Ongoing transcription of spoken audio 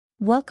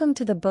Welcome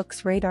to the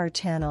Books Radar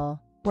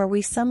channel, where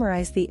we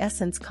summarize the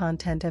essence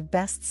content of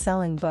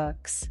best-selling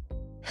books,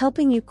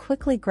 helping you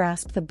quickly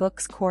grasp the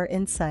book's core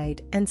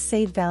insight and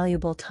save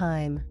valuable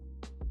time.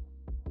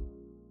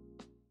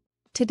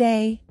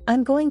 Today,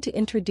 I'm going to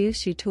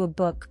introduce you to a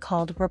book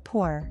called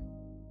Rapport.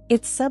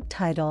 Its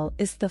subtitle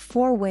is The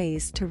 4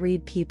 Ways to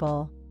Read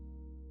People.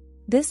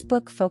 This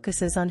book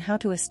focuses on how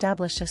to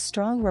establish a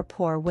strong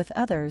rapport with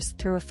others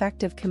through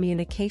effective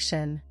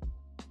communication.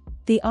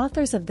 The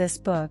authors of this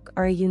book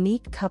are a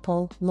unique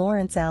couple,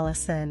 Laurence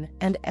Alison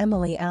and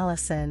Emily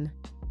Allison.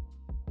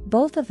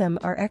 Both of them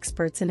are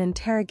experts in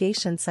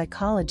interrogation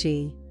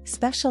psychology,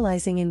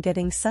 specializing in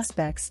getting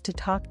suspects to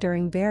talk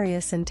during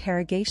various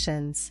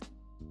interrogations.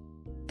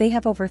 They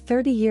have over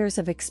 30 years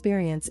of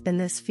experience in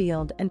this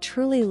field and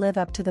truly live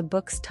up to the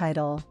book's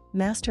title,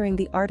 Mastering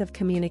the Art of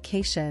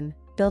Communication,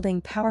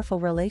 Building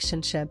Powerful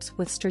Relationships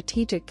with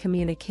Strategic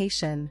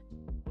Communication.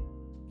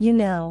 You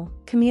know,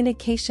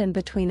 communication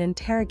between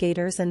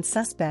interrogators and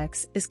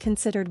suspects is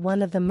considered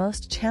one of the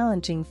most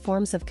challenging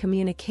forms of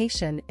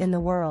communication in the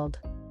world.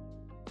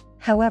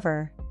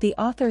 However, the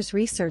author's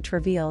research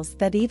reveals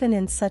that even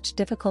in such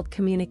difficult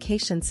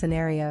communication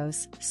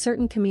scenarios,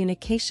 certain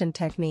communication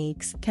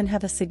techniques can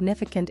have a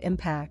significant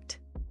impact.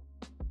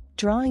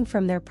 Drawing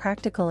from their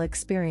practical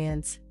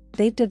experience,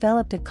 they've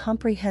developed a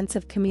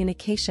comprehensive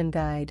communication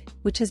guide,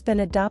 which has been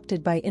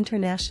adopted by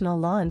international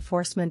law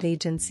enforcement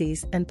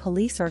agencies and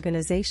police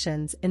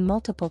organizations in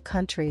multiple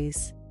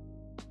countries.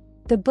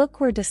 The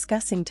book we're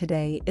discussing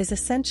today is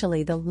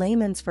essentially the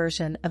layman's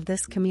version of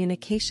this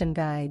communication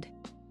guide.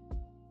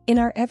 In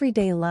our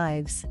everyday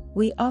lives,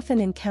 we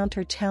often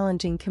encounter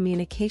challenging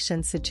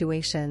communication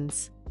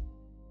situations.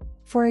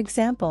 For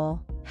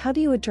example, how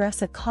do you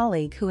address a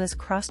colleague who has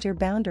crossed your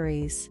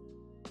boundaries?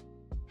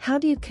 How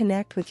do you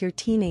connect with your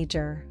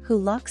teenager who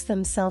locks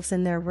themselves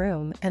in their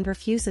room and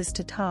refuses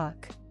to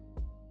talk?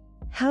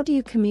 How do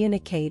you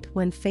communicate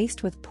when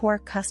faced with poor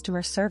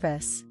customer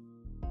service?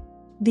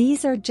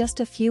 These are just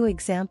a few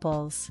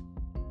examples.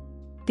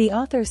 The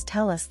authors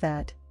tell us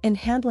that, in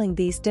handling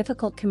these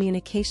difficult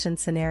communication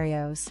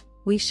scenarios,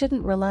 we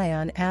shouldn't rely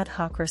on ad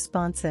hoc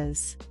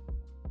responses.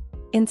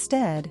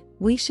 Instead,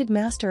 we should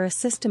master a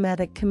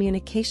systematic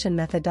communication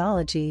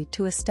methodology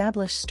to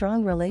establish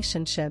strong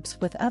relationships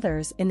with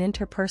others in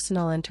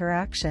interpersonal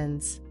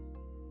interactions.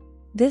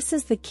 This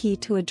is the key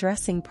to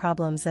addressing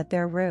problems at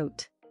their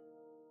root.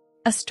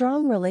 A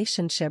strong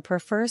relationship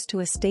refers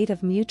to a state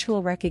of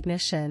mutual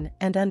recognition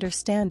and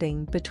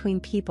understanding between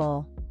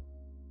people.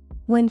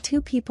 When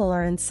two people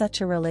are in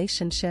such a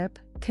relationship,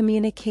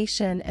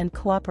 communication and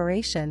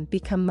cooperation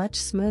become much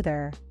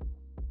smoother.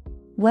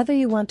 Whether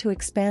you want to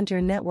expand your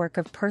network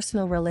of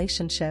personal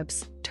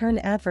relationships, turn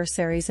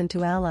adversaries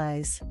into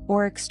allies,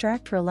 or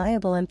extract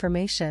reliable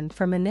information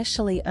from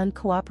initially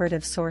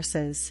uncooperative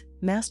sources,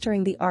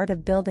 mastering the art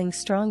of building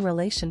strong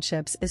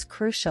relationships is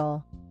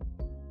crucial.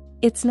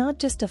 It's not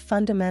just a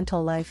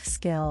fundamental life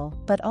skill,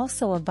 but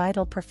also a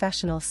vital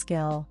professional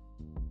skill.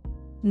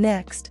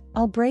 Next,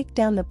 I'll break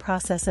down the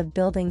process of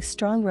building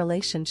strong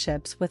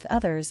relationships with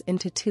others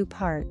into 2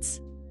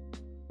 parts.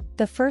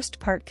 The first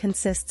part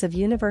consists of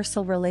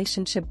universal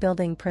relationship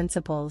building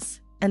principles,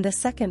 and the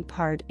second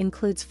part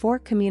includes 4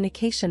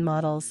 communication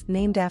models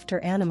named after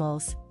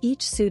animals,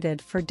 each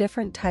suited for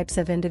different types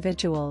of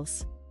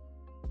individuals.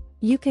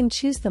 You can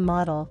choose the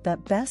model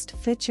that best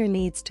fits your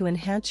needs to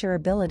enhance your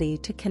ability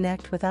to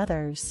connect with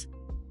others.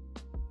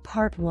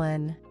 Part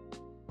 1.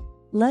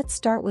 Let's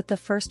start with the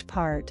first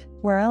part,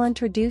 where I'll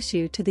introduce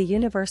you to the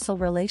universal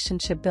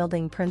relationship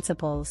building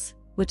principles,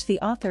 which the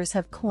authors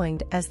have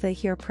coined as the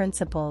HERE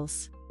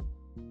principles.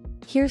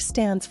 HERE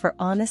stands for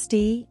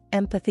honesty,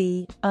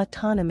 empathy,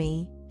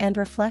 autonomy, and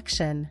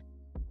reflection.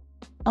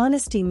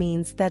 Honesty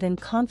means that in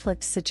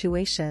conflict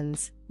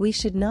situations, we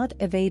should not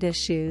evade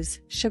issues,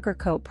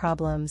 sugarcoat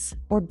problems,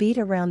 or beat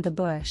around the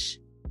bush.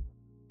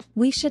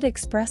 We should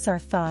express our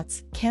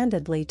thoughts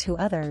candidly to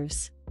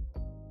others.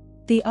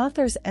 The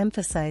authors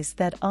emphasize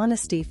that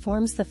honesty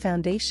forms the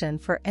foundation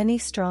for any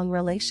strong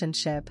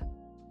relationship.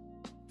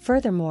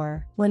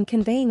 Furthermore, when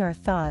conveying our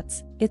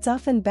thoughts, it's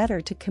often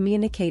better to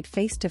communicate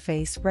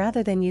face-to-face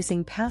rather than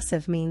using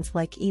passive means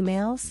like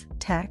emails,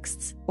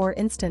 texts, or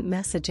instant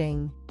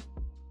messaging.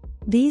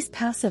 These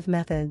passive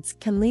methods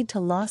can lead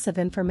to loss of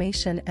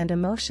information and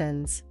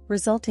emotions,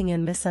 resulting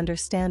in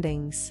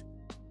misunderstandings.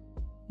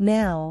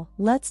 Now,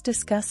 let's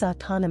discuss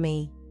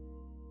autonomy.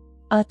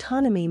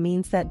 Autonomy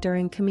means that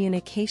during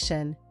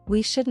communication,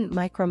 we shouldn't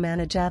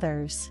micromanage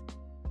others.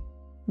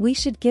 We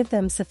should give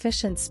them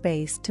sufficient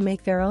space to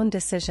make their own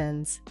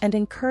decisions and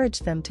encourage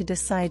them to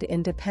decide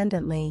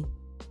independently.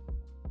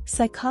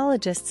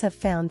 Psychologists have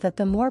found that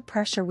the more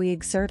pressure we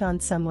exert on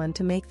someone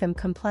to make them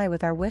comply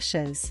with our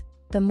wishes,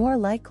 the more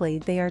likely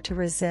they are to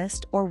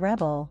resist or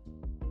rebel.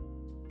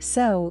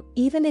 So,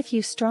 even if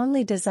you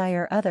strongly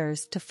desire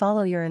others to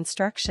follow your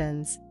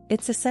instructions,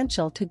 it's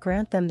essential to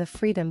grant them the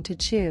freedom to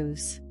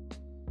choose.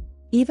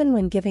 Even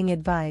when giving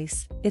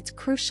advice, it's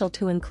crucial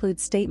to include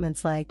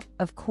statements like,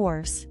 "Of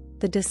course,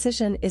 the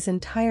decision is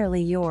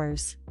entirely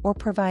yours," or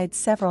provide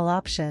several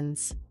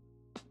options.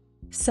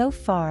 So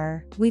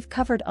far, we've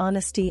covered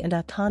honesty and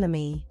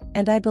autonomy,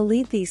 and I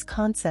believe these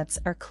concepts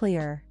are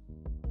clear.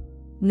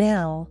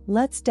 Now,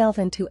 let's delve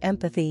into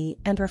empathy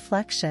and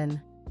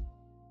reflection.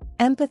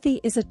 Empathy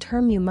is a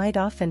term you might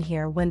often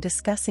hear when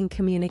discussing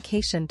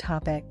communication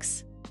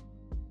topics.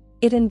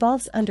 It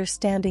involves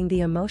understanding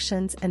the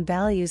emotions and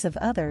values of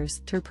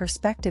others through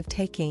perspective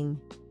taking.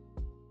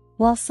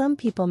 While some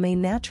people may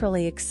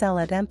naturally excel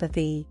at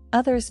empathy,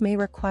 others may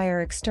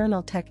require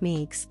external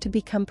techniques to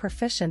become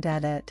proficient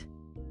at it.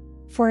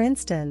 For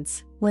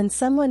instance, when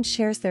someone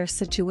shares their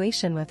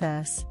situation with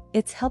us,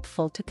 it's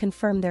helpful to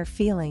confirm their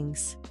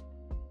feelings.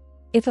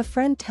 If a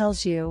friend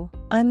tells you,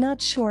 "I'm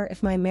not sure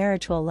if my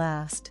marriage will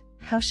last,"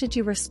 how should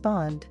you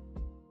respond?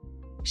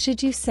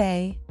 Should you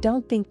say,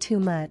 "Don't think too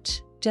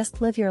much,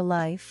 just live your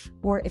life,"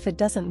 or if it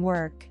doesn't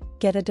work,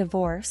 get a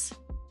divorce?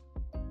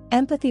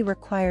 Empathy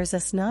requires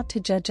us not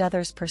to judge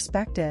others'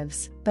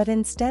 perspectives, but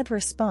instead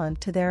respond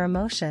to their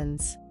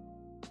emotions.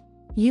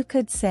 You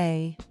could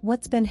say,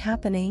 "What's been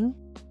happening?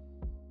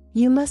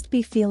 You must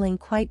be feeling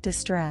quite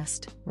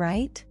distressed,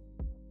 right?"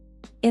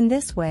 In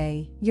this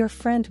way, your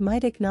friend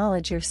might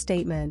acknowledge your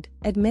statement,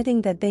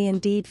 admitting that they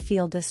indeed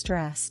feel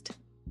distressed.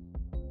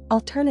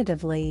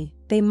 Alternatively,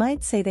 they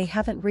might say they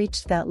haven't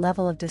reached that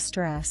level of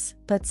distress,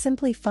 but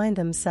simply find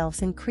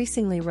themselves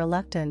increasingly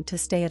reluctant to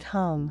stay at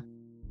home.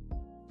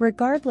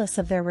 Regardless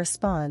of their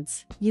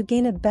response, you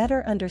gain a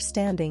better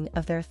understanding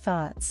of their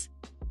thoughts.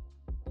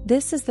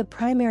 This is the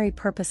primary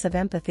purpose of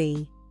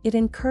empathy. It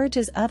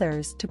encourages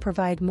others to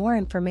provide more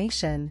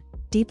information,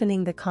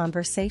 deepening the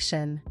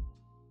conversation.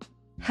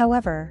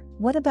 However,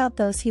 what about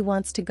those "he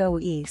wants to go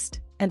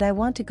east, and I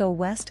want to go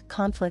west"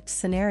 conflict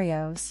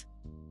scenarios?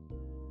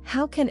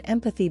 How can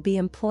empathy be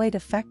employed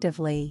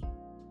effectively?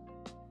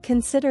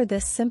 Consider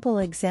this simple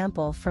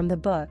example from the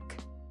book.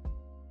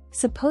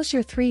 Suppose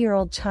your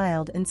 3-year-old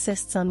child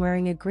insists on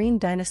wearing a green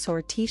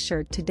dinosaur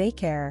t-shirt to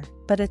daycare,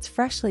 but it's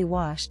freshly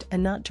washed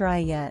and not dry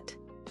yet.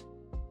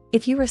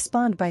 If you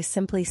respond by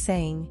simply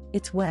saying,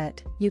 "It's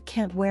wet, you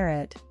can't wear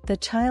it," the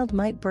child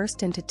might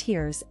burst into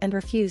tears and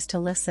refuse to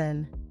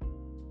listen.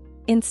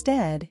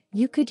 Instead,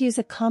 you could use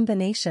a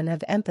combination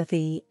of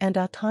empathy and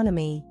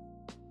autonomy.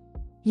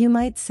 You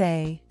might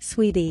say,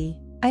 "Sweetie,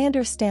 I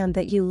understand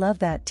that you love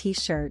that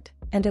t-shirt,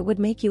 and it would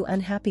make you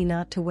unhappy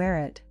not to wear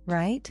it,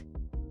 right?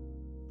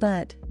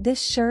 But this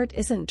shirt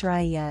isn't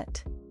dry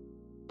yet.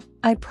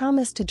 I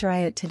promise to dry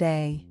it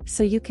today,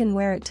 so you can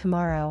wear it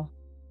tomorrow.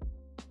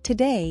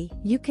 Today,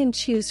 you can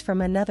choose from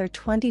another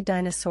 20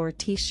 dinosaur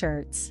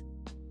t-shirts.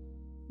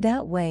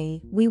 That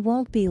way, we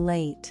won't be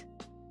late."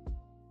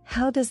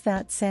 How does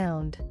that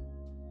sound?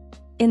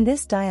 In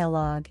this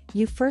dialogue,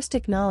 you first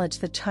acknowledge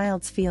the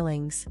child's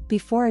feelings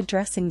before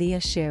addressing the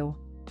issue.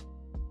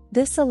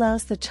 This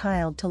allows the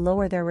child to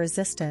lower their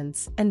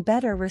resistance and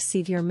better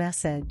receive your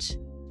message.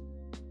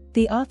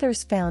 The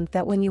authors found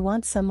that when you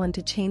want someone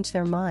to change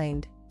their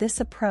mind, this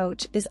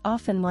approach is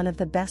often one of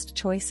the best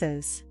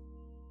choices.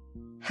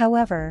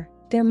 However,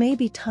 there may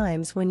be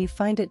times when you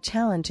find it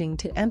challenging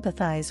to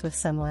empathize with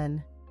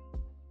someone.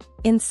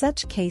 In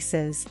such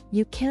cases,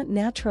 you can't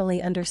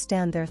naturally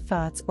understand their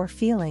thoughts or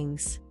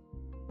feelings.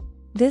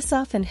 This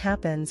often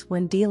happens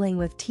when dealing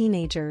with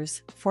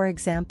teenagers, for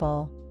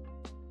example.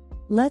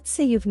 Let's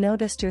say you've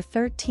noticed your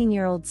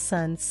 13-year-old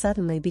son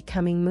suddenly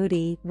becoming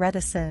moody,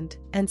 reticent,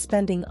 and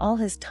spending all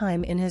his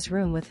time in his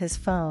room with his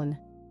phone.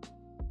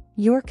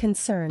 You're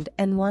concerned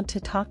and want to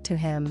talk to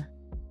him.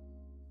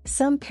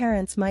 Some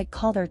parents might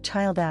call their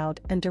child out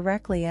and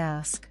directly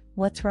ask,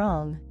 "What's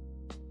wrong?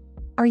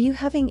 Are you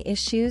having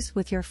issues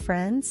with your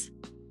friends?"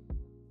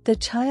 The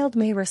child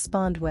may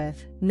respond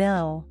with,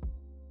 "No."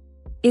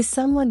 "Is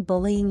someone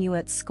bullying you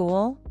at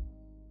school?"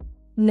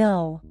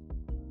 "No."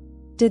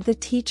 "Did the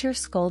teacher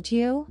scold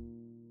you?"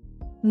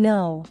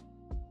 "No."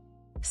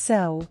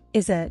 "So,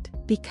 is it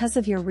because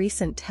of your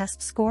recent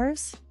test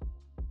scores?"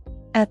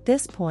 At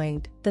this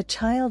point, the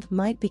child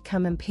might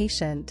become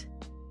impatient.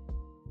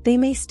 They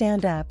may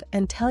stand up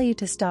and tell you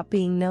to stop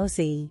being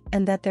nosy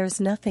and that there's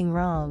nothing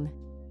wrong.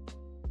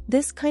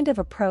 This kind of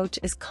approach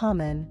is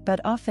common but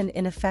often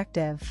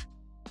ineffective.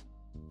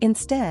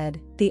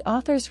 Instead, the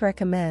authors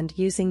recommend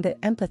using the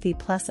empathy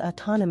plus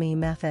autonomy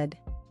method.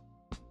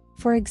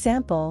 For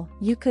example,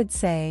 you could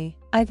say,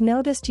 "I've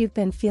noticed you've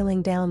been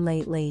feeling down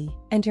lately,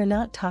 and you're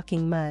not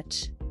talking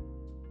much.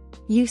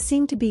 You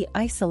seem to be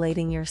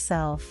isolating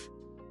yourself.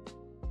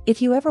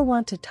 If you ever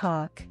want to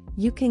talk,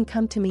 you can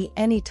come to me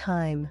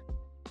anytime.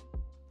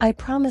 I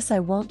promise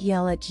I won't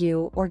yell at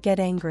you or get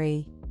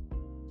angry.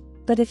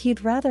 But if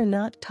you'd rather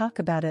not talk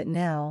about it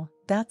now,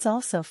 that's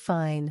also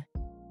fine.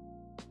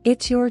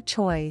 It's your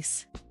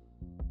choice."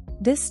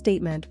 This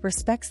statement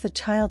respects the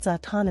child's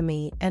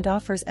autonomy and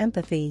offers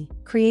empathy,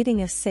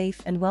 creating a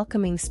safe and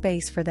welcoming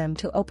space for them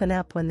to open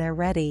up when they're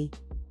ready.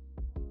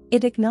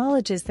 It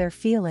acknowledges their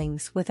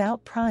feelings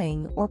without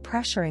prying or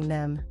pressuring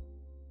them.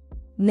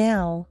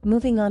 Now,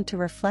 moving on to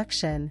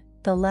reflection,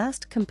 the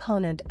last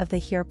component of the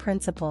HERE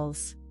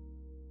principles.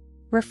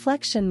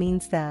 Reflection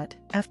means that,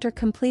 after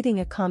completing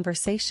a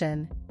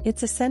conversation,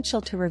 it's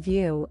essential to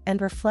review and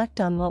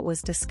reflect on what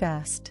was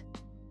discussed.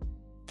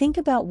 Think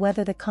about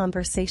whether the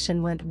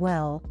conversation went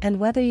well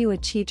and whether you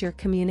achieved your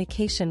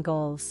communication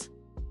goals.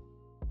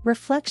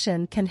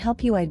 Reflection can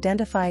help you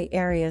identify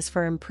areas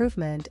for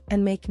improvement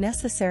and make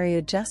necessary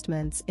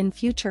adjustments in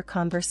future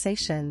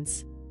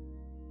conversations.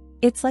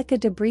 It's like a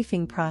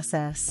debriefing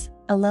process,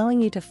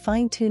 allowing you to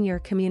fine-tune your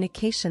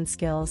communication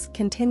skills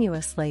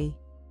continuously.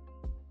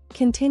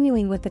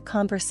 Continuing with the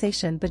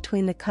conversation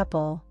between the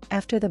couple,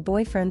 after the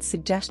boyfriend's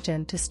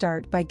suggestion to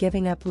start by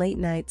giving up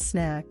late-night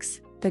snacks,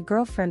 the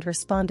girlfriend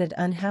responded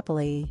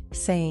unhappily,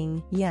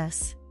 saying,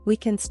 "Yes, we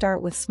can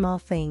start with small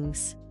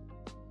things.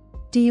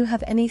 Do you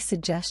have any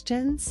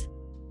suggestions?"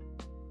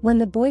 When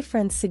the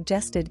boyfriend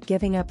suggested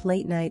giving up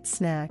late-night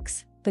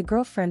snacks, the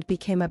girlfriend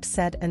became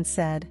upset and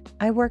said,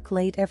 "I work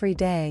late every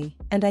day,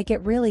 and I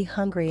get really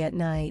hungry at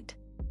night.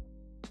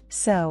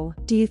 So,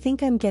 do you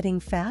think I'm getting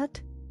fat?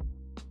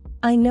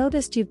 I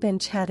noticed you've been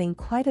chatting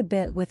quite a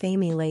bit with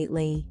Amy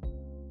lately.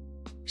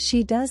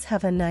 She does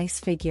have a nice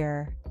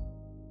figure.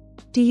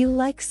 Do you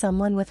like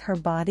someone with her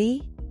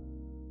body?"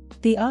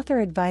 The author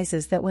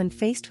advises that when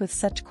faced with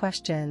such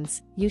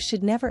questions, you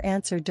should never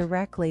answer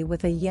directly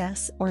with a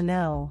yes or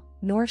no,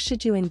 nor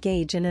should you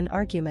engage in an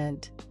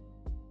argument.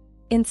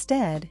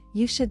 Instead,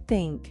 you should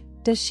think,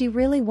 does she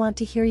really want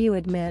to hear you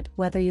admit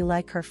whether you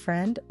like her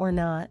friend or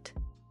not?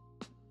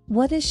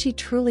 What is she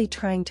truly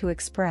trying to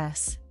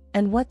express,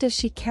 and what does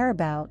she care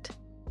about?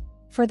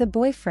 For the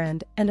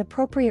boyfriend, an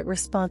appropriate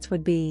response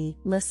would be,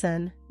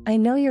 "Listen, I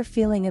know you're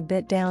feeling a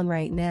bit down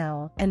right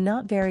now and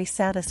not very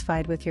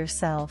satisfied with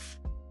yourself.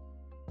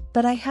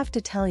 But I have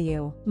to tell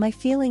you, my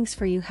feelings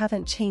for you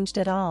haven't changed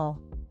at all.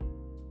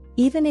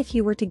 Even if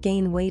you were to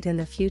gain weight in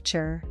the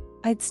future,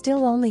 I'd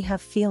still only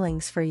have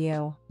feelings for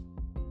you."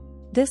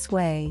 This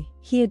way,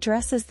 he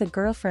addresses the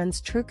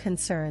girlfriend's true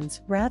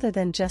concerns rather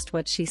than just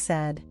what she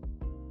said.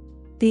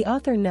 The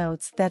author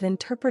notes that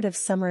interpretive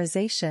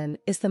summarization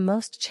is the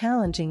most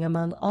challenging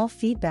among all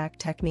feedback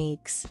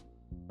techniques.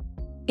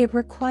 It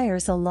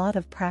requires a lot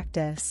of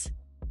practice.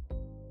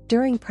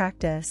 During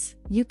practice,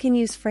 you can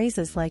use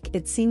phrases like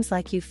 "it seems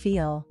like you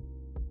feel,"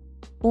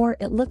 or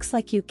 "it looks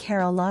like you care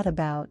a lot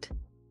about,"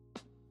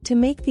 to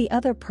make the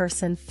other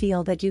person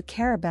feel that you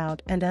care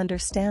about and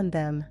understand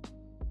them.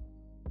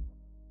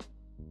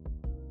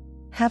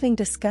 Having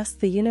discussed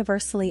the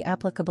universally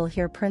applicable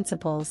here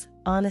principles,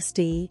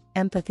 honesty,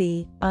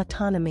 empathy,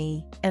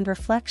 autonomy, and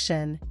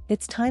reflection,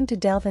 it's time to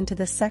delve into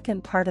the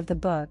second part of the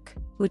book,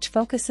 which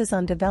focuses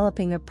on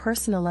developing a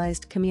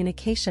personalized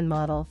communication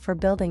model for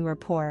building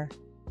rapport.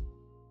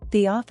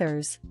 The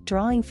authors,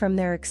 drawing from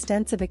their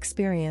extensive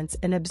experience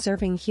in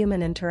observing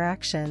human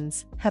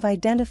interactions, have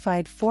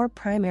identified 4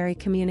 primary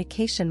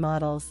communication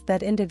models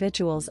that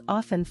individuals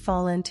often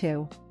fall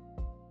into.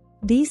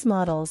 These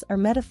models are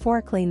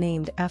metaphorically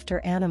named after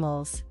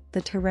animals: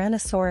 the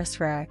Tyrannosaurus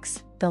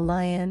rex, the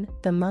lion,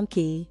 the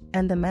monkey,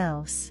 and the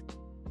mouse.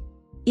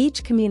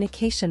 Each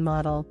communication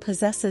model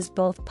possesses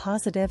both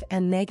positive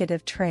and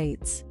negative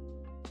traits.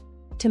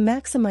 To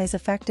maximize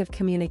effective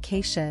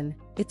communication,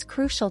 it's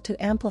crucial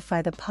to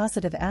amplify the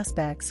positive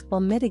aspects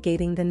while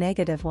mitigating the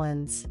negative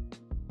ones.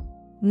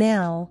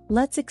 Now,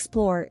 let's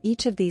explore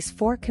each of these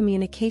 4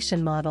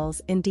 communication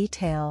models in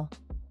detail.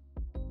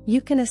 You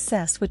can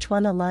assess which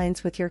one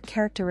aligns with your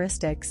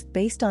characteristics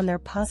based on their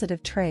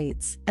positive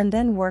traits, and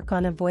then work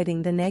on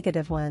avoiding the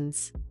negative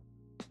ones.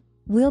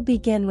 We'll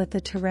begin with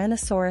the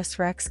Tyrannosaurus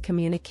rex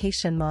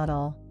communication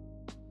model.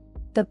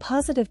 The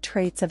positive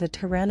traits of a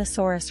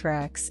Tyrannosaurus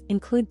rex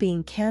include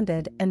being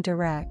candid and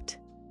direct.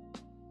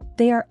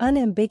 They are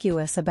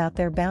unambiguous about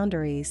their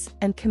boundaries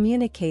and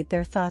communicate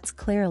their thoughts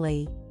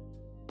clearly.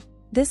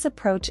 This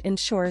approach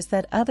ensures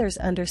that others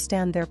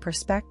understand their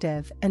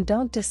perspective and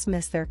don't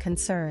dismiss their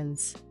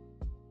concerns.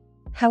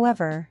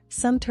 However,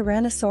 some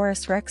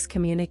Tyrannosaurus rex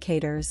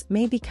communicators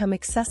may become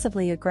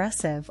excessively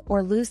aggressive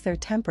or lose their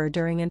temper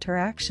during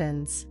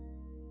interactions.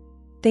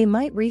 They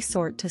might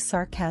resort to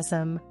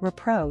sarcasm,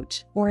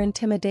 reproach, or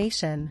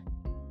intimidation.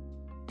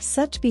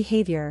 Such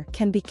behavior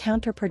can be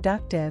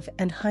counterproductive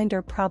and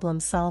hinder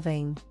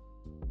problem-solving.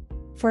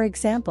 For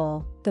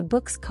example, the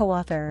book's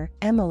co-author,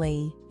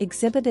 Emily,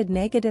 exhibited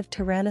negative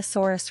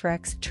Tyrannosaurus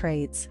rex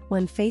traits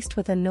when faced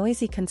with a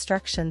noisy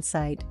construction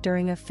site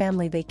during a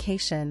family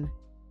vacation.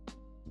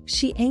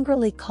 She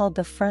angrily called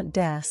the front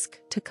desk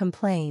to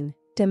complain,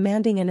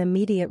 demanding an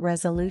immediate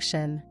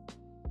resolution.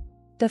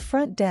 The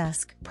front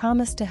desk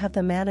promised to have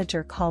the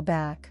manager call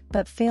back,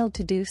 but failed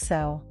to do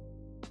so.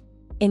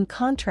 In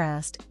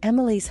contrast,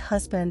 Emily's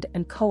husband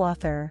and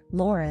co-author,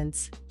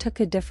 Laurence, took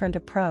a different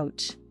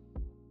approach.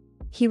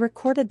 He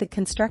recorded the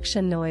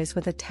construction noise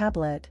with a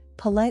tablet,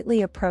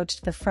 politely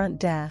approached the front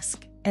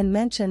desk, and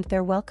mentioned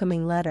their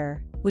welcoming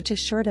letter, which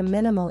assured a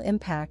minimal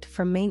impact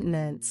from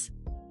maintenance.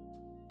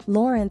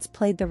 Laurence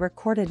played the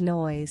recorded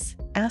noise,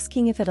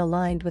 asking if it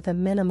aligned with a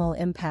minimal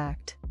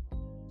impact.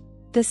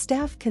 The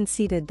staff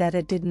conceded that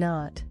it did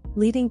not,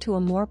 leading to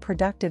a more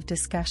productive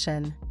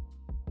discussion.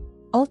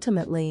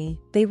 Ultimately,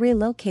 they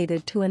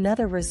relocated to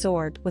another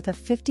resort with a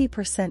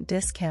 50%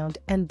 discount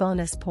and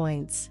bonus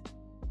points.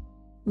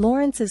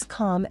 Laurence's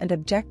calm and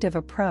objective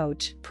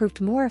approach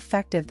proved more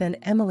effective than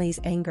Emily's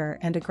anger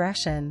and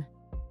aggression.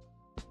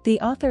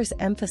 The authors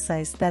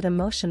emphasized that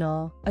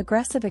emotional,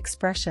 aggressive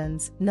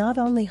expressions not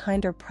only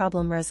hinder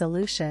problem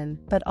resolution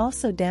but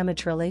also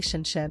damage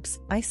relationships,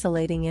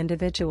 isolating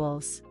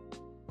individuals.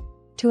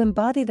 To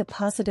embody the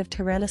positive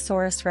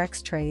Tyrannosaurus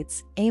rex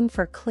traits, aim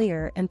for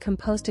clear and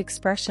composed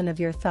expression of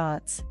your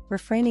thoughts,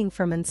 refraining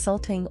from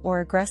insulting or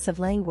aggressive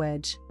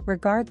language,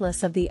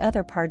 regardless of the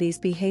other party's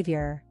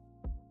behavior.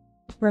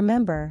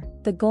 Remember,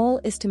 the goal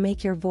is to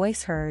make your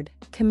voice heard,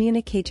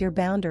 communicate your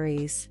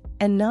boundaries,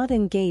 and not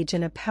engage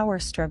in a power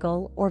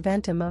struggle or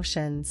vent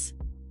emotions.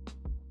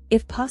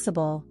 If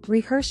possible,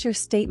 rehearse your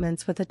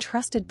statements with a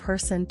trusted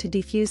person to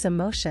diffuse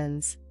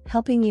emotions,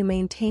 helping you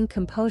maintain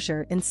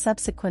composure in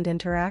subsequent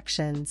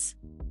interactions.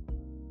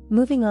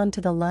 Moving on to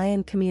the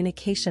lion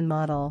communication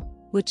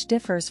model, which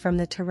differs from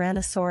the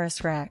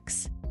Tyrannosaurus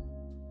rex.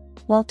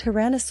 While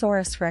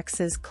Tyrannosaurus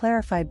rexes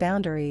clarify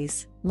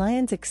boundaries,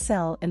 lions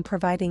excel in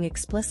providing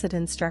explicit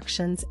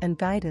instructions and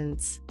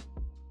guidance.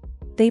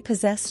 They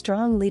possess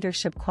strong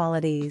leadership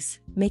qualities,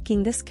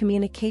 making this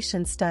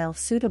communication style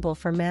suitable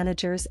for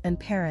managers and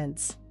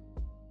parents.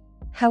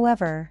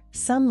 However,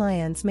 some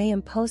lions may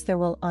impose their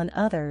will on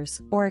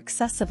others or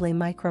excessively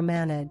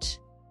micromanage.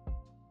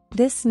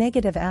 This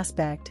negative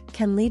aspect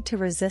can lead to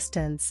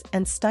resistance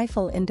and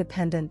stifle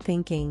independent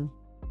thinking.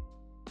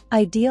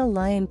 Ideal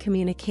lion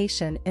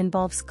communication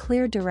involves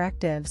clear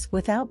directives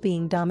without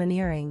being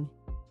domineering.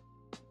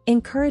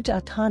 Encourage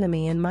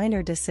autonomy in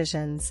minor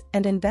decisions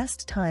and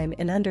invest time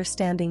in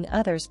understanding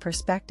others'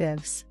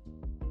 perspectives.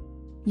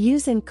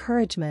 Use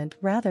encouragement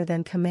rather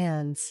than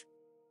commands.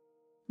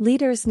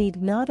 Leaders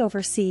need not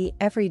oversee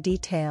every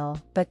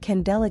detail but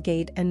can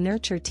delegate and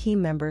nurture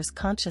team members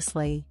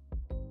consciously.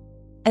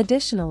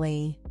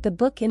 Additionally, the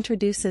book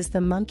introduces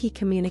the monkey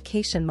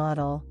communication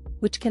model,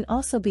 which can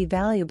also be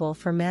valuable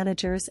for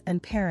managers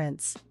and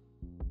parents.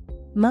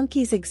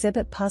 Monkeys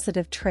exhibit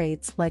positive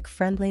traits like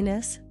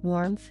friendliness,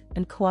 warmth,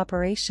 and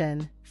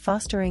cooperation,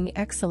 fostering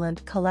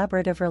excellent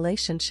collaborative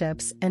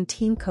relationships and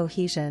team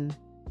cohesion.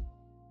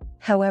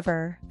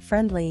 However,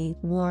 friendly,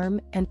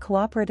 warm, and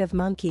cooperative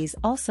monkeys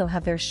also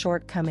have their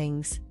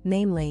shortcomings,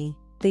 namely,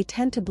 they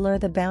tend to blur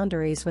the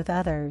boundaries with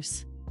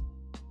others.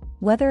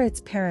 Whether it's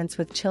parents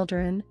with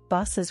children,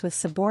 bosses with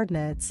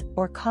subordinates,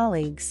 or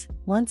colleagues,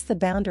 once the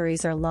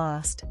boundaries are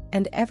lost,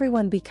 and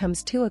everyone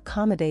becomes too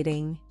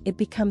accommodating, it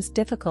becomes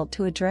difficult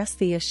to address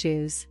the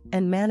issues,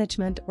 and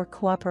management or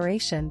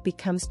cooperation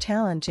becomes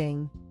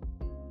challenging.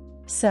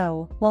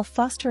 So, while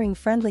fostering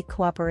friendly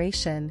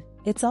cooperation,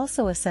 it's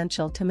also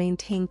essential to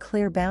maintain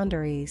clear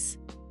boundaries.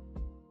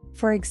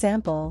 For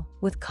example,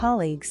 with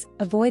colleagues,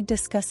 avoid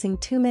discussing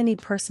too many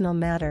personal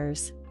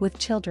matters. With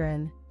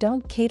children,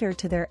 don't cater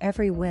to their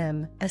every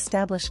whim,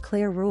 establish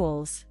clear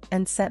rules,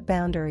 and set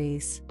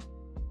boundaries.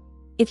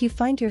 If you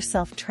find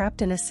yourself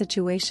trapped in a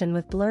situation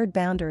with blurred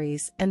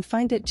boundaries and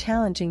find it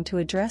challenging to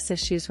address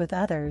issues with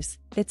others,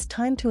 it's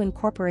time to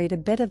incorporate a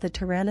bit of the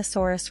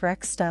Tyrannosaurus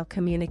rex style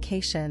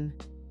communication.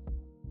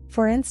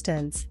 For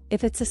instance,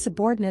 if it's a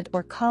subordinate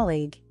or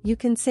colleague, you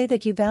can say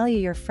that you value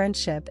your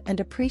friendship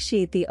and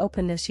appreciate the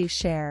openness you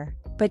share,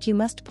 but you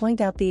must point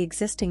out the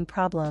existing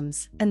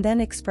problems and then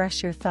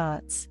express your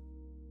thoughts.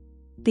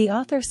 The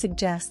author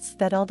suggests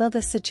that although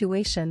the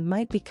situation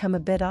might become a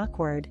bit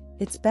awkward,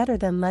 it's better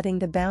than letting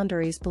the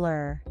boundaries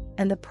blur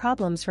and the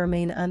problems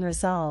remain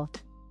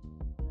unresolved.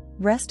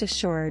 Rest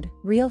assured,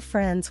 real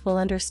friends will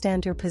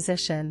understand your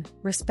position,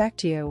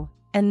 respect you,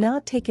 and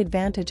not take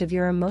advantage of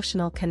your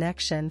emotional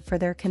connection for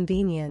their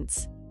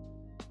convenience.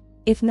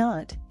 If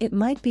not, it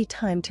might be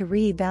time to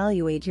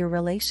reevaluate your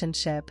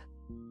relationship.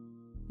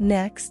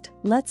 Next,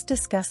 let's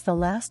discuss the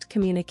last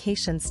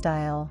communication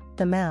style,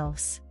 the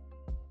mouse.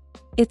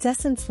 Its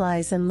essence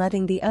lies in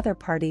letting the other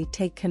party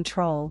take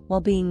control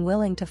while being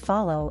willing to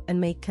follow and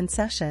make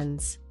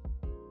concessions.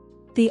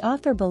 The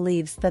author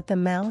believes that the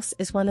mouse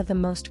is one of the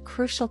most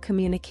crucial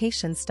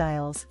communication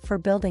styles for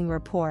building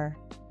rapport.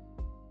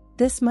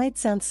 This might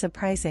sound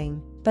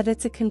surprising, but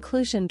it's a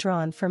conclusion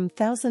drawn from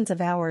thousands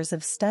of hours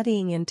of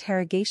studying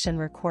interrogation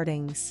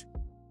recordings.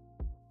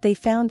 They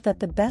found that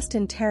the best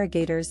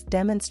interrogators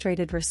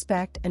demonstrated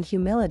respect and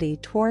humility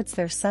towards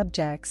their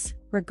subjects,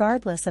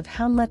 regardless of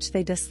how much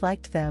they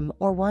disliked them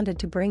or wanted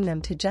to bring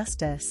them to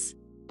justice.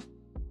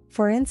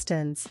 For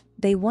instance,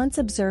 they once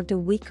observed a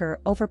weaker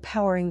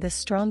overpowering the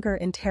stronger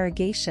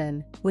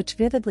interrogation, which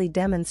vividly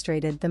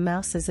demonstrated the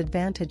mouse's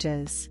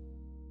advantages.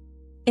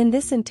 In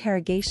this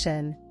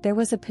interrogation, there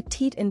was a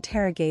petite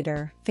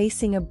interrogator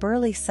facing a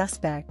burly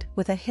suspect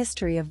with a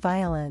history of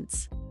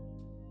violence.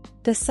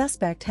 The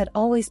suspect had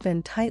always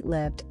been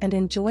tight-lipped and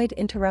enjoyed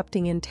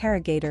interrupting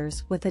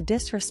interrogators with a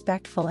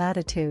disrespectful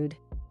attitude.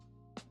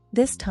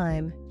 This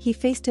time, he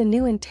faced a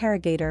new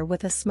interrogator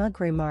with a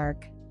smug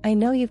remark, "I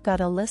know you've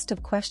got a list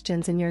of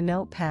questions in your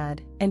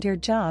notepad, and your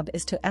job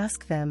is to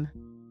ask them.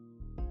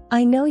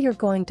 I know you're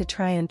going to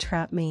try and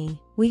trap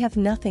me, we have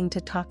nothing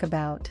to talk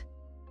about.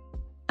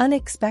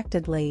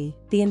 Unexpectedly,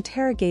 the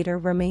interrogator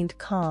remained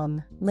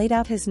calm, laid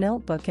out his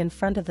notebook in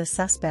front of the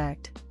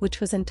suspect, which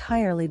was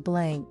entirely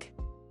blank.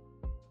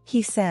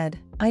 He said,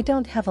 "I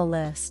don't have a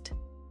list.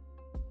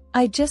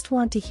 I just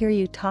want to hear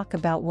you talk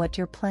about what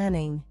you're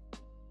planning."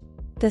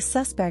 The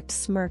suspect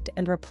smirked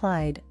and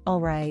replied, "All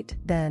right,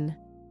 then.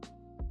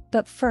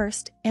 But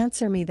first,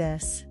 answer me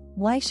this.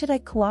 Why should I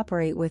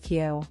cooperate with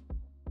you?"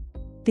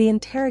 The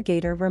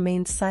interrogator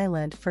remained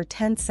silent for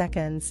 10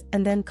 seconds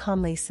and then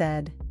calmly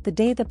said, "The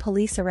day the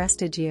police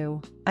arrested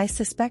you, I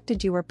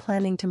suspected you were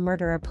planning to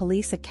murder a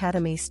police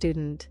academy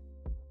student.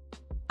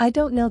 I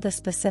don't know the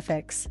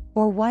specifics,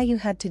 or why you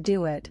had to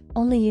do it,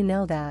 only you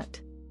know that.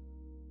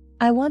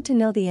 I want to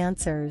know the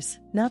answers,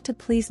 not to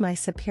please my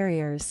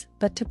superiors,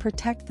 but to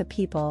protect the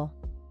people.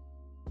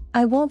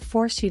 I won't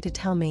force you to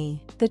tell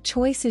me, the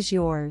choice is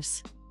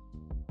yours."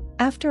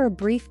 After a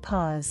brief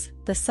pause,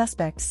 the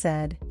suspect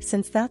said,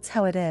 "Since that's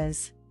how it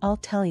is, I'll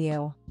tell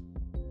you.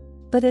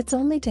 But it's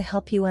only to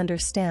help you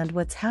understand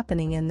what's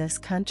happening in this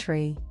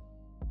country."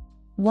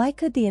 Why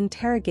could the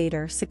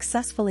interrogator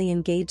successfully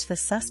engage the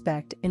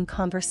suspect in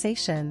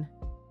conversation?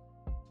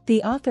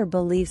 The author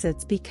believes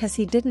it's because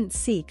he didn't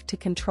seek to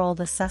control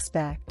the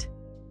suspect.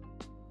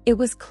 It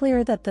was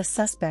clear that the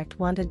suspect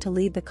wanted to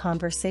lead the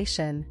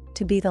conversation,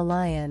 to be the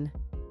lion.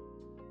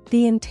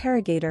 The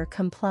interrogator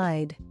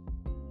complied.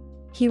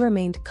 He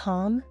remained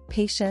calm,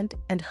 patient,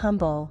 and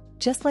humble,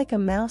 just like a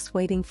mouse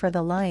waiting for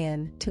the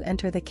lion to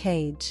enter the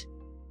cage.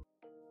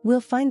 We'll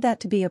find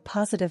that to be a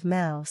positive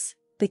mouse.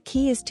 The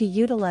key is to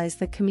utilize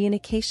the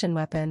communication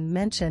weapon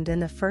mentioned in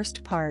the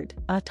first part,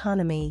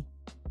 autonomy.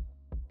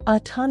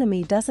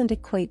 Autonomy doesn't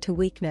equate to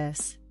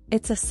weakness,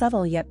 it's a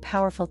subtle yet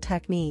powerful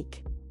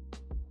technique.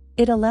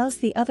 It allows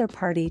the other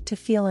party to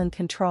feel in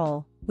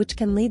control, which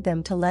can lead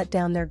them to let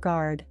down their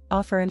guard,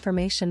 offer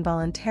information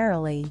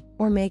voluntarily,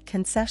 or make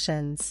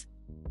concessions.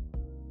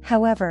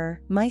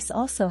 However, mice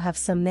also have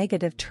some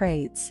negative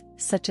traits,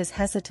 such as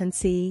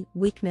hesitancy,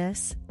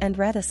 weakness, and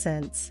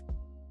reticence.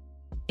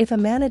 If a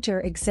manager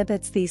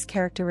exhibits these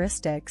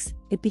characteristics,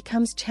 it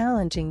becomes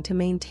challenging to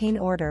maintain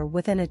order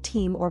within a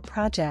team or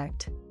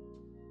project.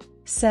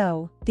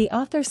 So, the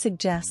author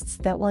suggests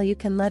that while you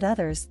can let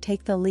others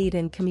take the lead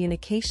in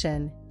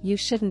communication, you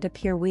shouldn't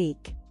appear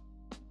weak.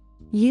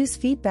 Use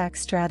feedback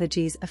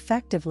strategies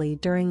effectively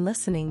during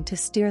listening to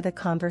steer the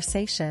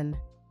conversation.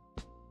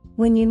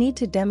 When you need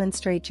to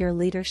demonstrate your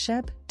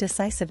leadership,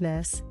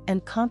 decisiveness,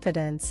 and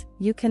confidence,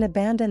 you can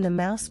abandon the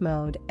mouse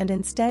mode and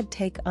instead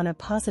take on a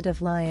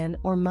positive lion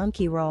or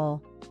monkey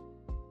role.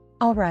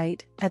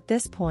 Alright, at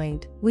this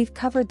point, we've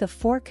covered the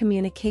 4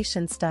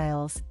 communication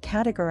styles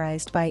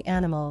categorized by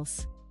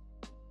animals.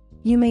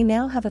 You may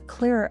now have a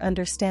clearer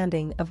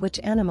understanding of which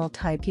animal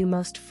type you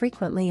most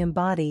frequently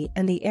embody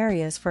and the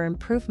areas for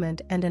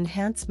improvement and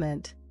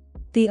enhancement.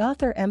 The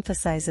author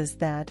emphasizes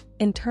that,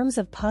 in terms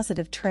of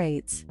positive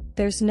traits,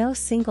 there's no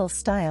single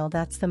style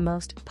that's the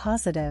most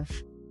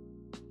positive.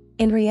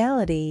 In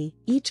reality,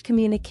 each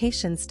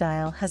communication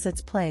style has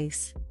its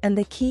place, and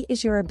the key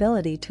is your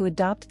ability to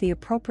adopt the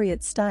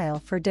appropriate style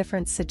for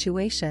different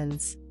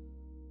situations.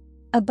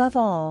 Above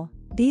all,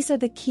 these are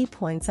the key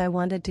points I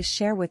wanted to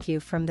share with you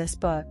from this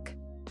book.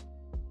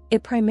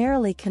 It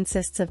primarily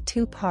consists of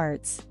 2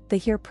 parts, the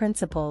HERE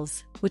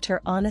principles, which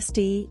are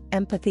honesty,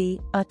 empathy,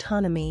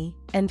 autonomy,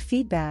 and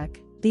feedback.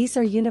 These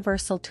are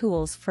universal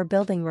tools for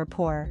building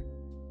rapport.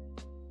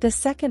 The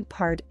second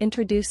part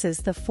introduces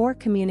the 4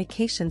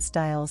 communication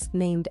styles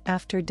named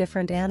after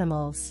different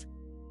animals.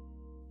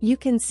 You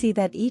can see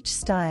that each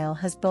style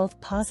has both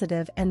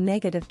positive and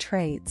negative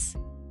traits.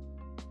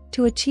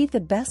 To achieve the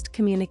best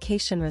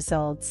communication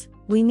results,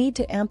 we need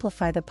to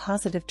amplify the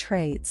positive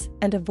traits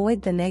and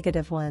avoid the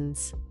negative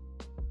ones.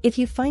 If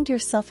you find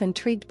yourself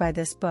intrigued by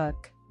this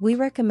book, we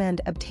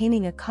recommend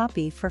obtaining a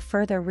copy for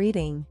further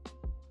reading.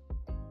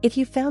 If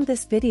you found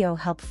this video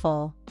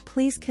helpful,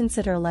 please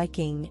consider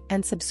liking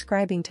and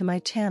subscribing to my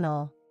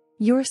channel.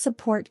 Your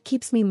support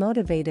keeps me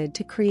motivated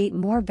to create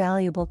more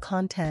valuable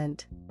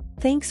content.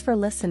 Thanks for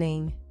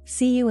listening.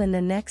 See you in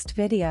the next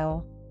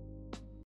video.